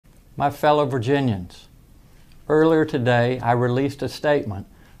My fellow Virginians, earlier today I released a statement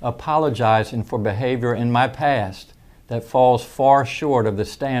apologizing for behavior in my past that falls far short of the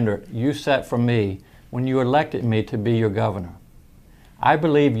standard you set for me when you elected me to be your governor. I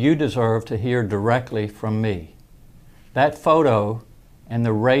believe you deserve to hear directly from me. That photo and the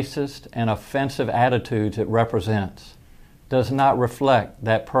racist and offensive attitudes it represents does not reflect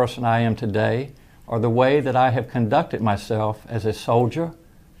that person I am today or the way that I have conducted myself as a soldier,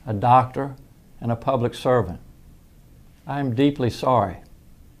 a doctor, and a public servant. I am deeply sorry.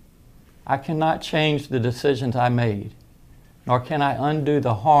 I cannot change the decisions I made, nor can I undo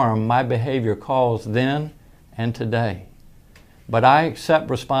the harm my behavior caused then and today. But I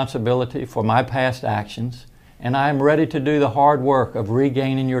accept responsibility for my past actions, and I am ready to do the hard work of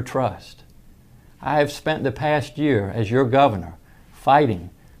regaining your trust. I have spent the past year as your governor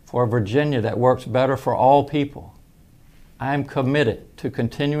fighting for a Virginia that works better for all people. I am committed to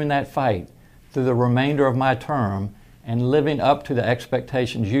continuing that fight through the remainder of my term and living up to the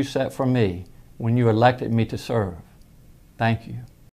expectations you set for me when you elected me to serve. Thank you.